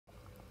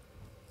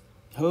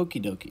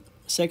Hokie dokie.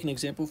 Second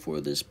example for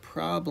this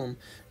problem.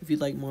 If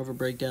you'd like more of a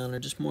breakdown or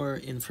just more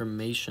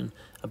information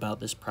about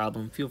this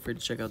problem, feel free to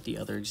check out the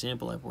other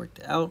example I've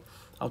worked out.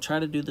 I'll try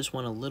to do this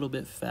one a little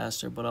bit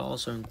faster, but I'll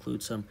also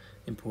include some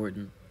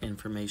important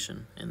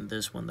information in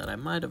this one that I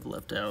might have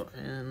left out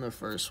in the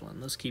first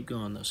one. Let's keep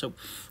going though. So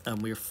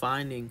we're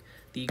finding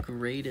the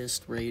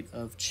greatest rate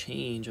of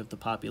change of the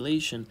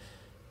population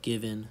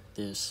given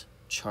this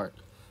chart.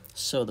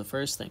 So the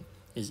first thing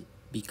is,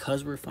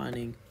 because we're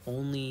finding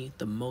only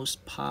the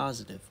most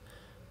positive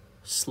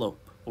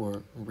slope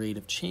or rate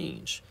of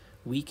change,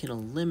 we can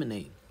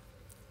eliminate,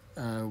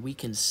 we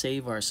can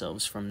save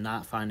ourselves from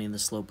not finding the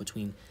slope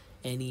between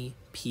any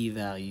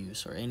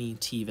p-values or any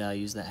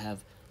t-values that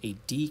have a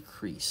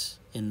decrease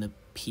in the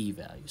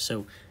p-value.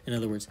 So in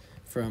other words,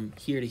 from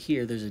here to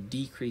here, there's a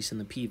decrease in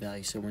the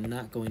p-value, so we're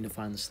not going to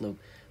find the slope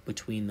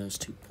between those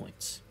 2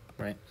 points,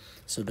 right?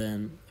 So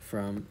then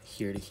from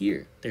here to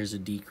here, there's a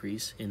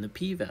decrease in the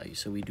p-value,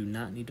 so we do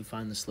not need to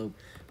find the slope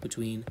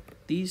between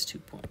these 2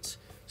 points.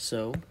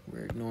 So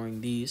we're ignoring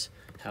these.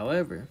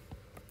 However,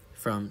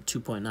 from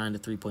 2.9 to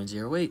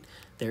 3.08,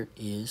 there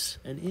is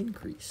an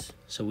increase.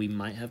 So we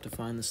might have to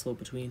find the slope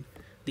between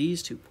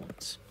these 2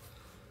 points.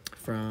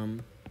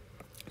 From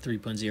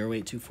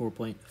 3.08 to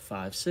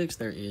 4.56,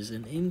 there is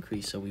an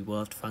increase. So we will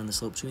have to find the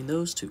slope between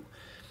those two.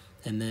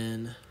 And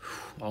then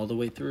all the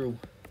way through,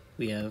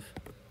 we have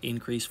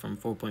increase from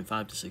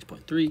 4.5 to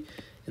 6.3,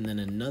 and then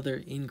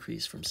another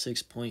increase from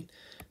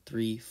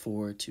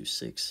 6.34 to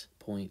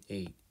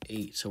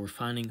 6.88. So we're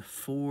finding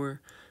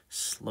 4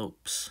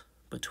 slopes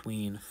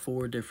between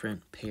 4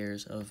 different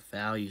pairs of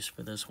values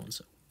for this one.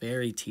 So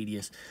very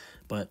tedious,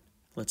 but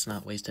let's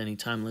not waste any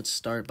time. Let's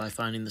start by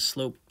finding the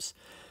slopes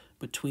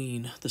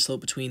between the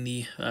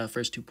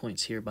first 2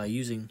 points here by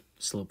using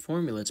slope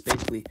formula. It's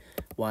basically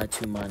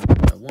y2 minus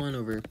y1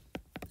 over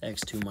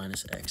x2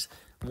 minus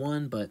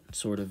x1, but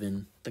sort of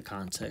in the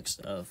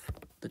context of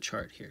the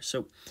chart here.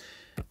 So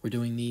we're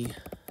doing the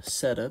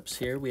setups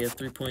here. We have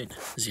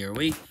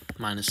 3.08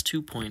 minus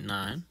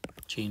 2.9,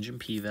 change in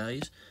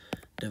p-values,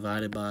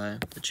 divided by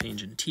the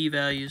change in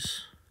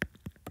t-values.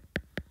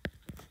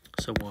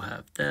 So we'll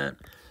have that,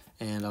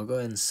 and I'll go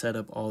ahead and set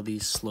up all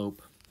these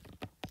slope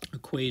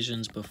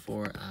equations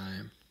before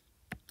I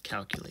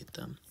calculate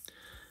them.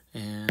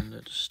 And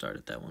I just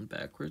started that one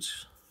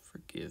backwards.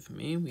 Forgive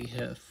me. We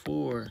have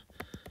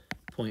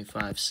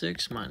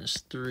 4.56 minus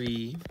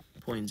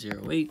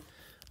 3.08,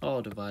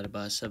 all divided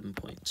by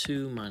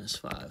 7.2 minus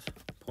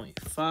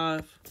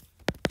 5.5.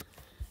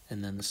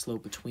 And then the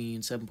slope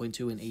between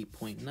 7.2 and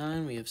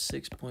 8.9, we have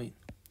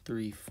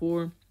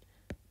 6.34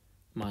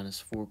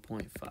 minus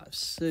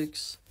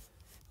 4.56,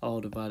 all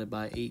divided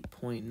by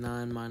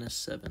 8.9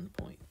 minus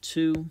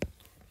 7.2.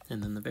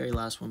 And then the very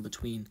last one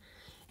between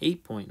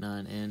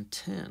 8.9 and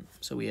 10.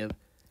 So we have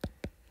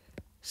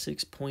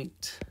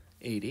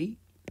 6.88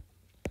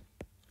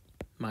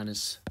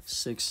 minus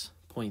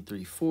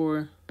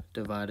 6.34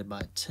 divided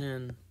by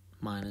 10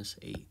 minus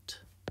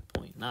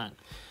 8.9.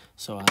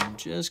 So I'm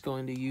just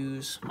going to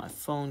use my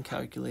phone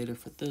calculator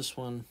for this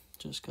one,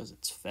 just because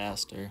it's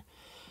faster.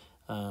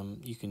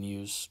 You can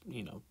use,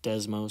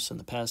 Desmos. In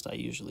the past, I would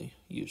usually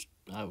use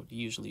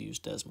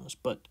Desmos,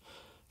 but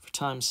for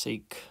time's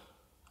sake,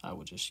 I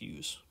would just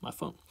use my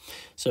phone.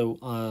 So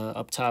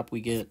up top, we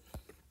get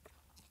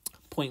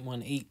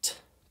 0.18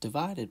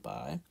 divided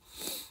by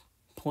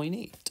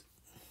 0.8,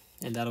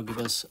 and that'll give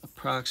us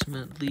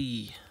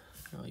approximately,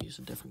 I'll use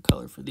a different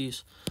color for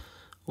these,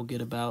 we'll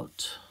get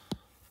about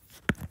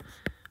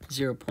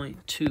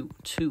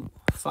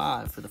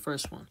 0.225 for the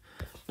first one.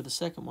 For the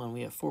second one,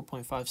 we have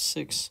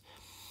 4.56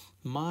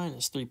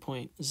 minus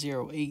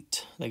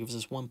 3.08. That gives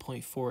us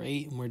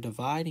 1.48, and we're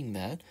dividing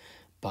that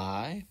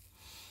by,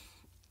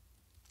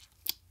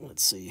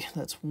 let's see,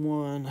 that's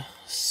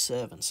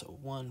 1.7, so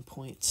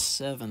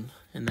 1.7,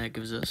 and that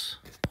gives us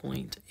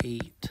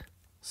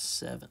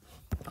 0.87.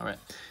 All right,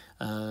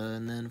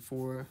 and then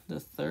for the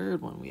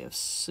third one, we have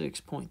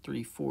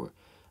 6.34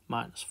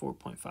 minus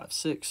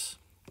 4.56.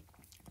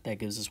 That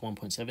gives us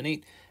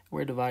 1.78.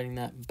 We're dividing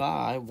that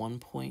by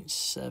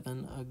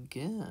 1.7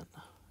 again,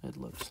 it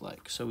looks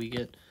like. So we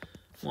get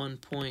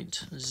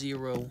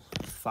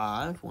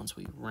 1.05 once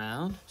we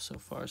round. So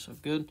far, so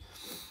good.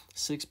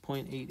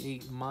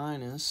 6.88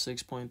 minus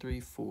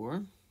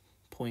 6.34,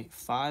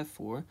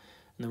 0.54. And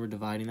then we're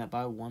dividing that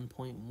by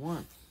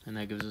 1.1. And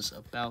that gives us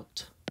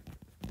about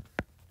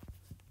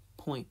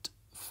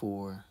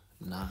 0.49.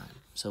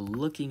 So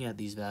looking at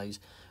these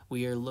values,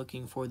 we are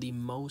looking for the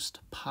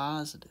most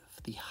positive,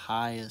 the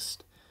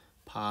highest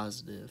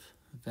positive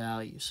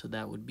value. So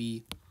that would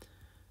be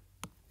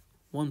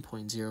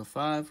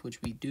 1.05,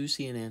 which we do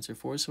see an answer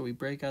for. So we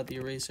break out the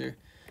eraser,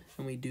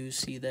 and we do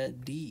see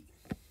that D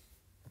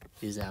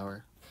is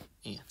our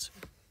answer.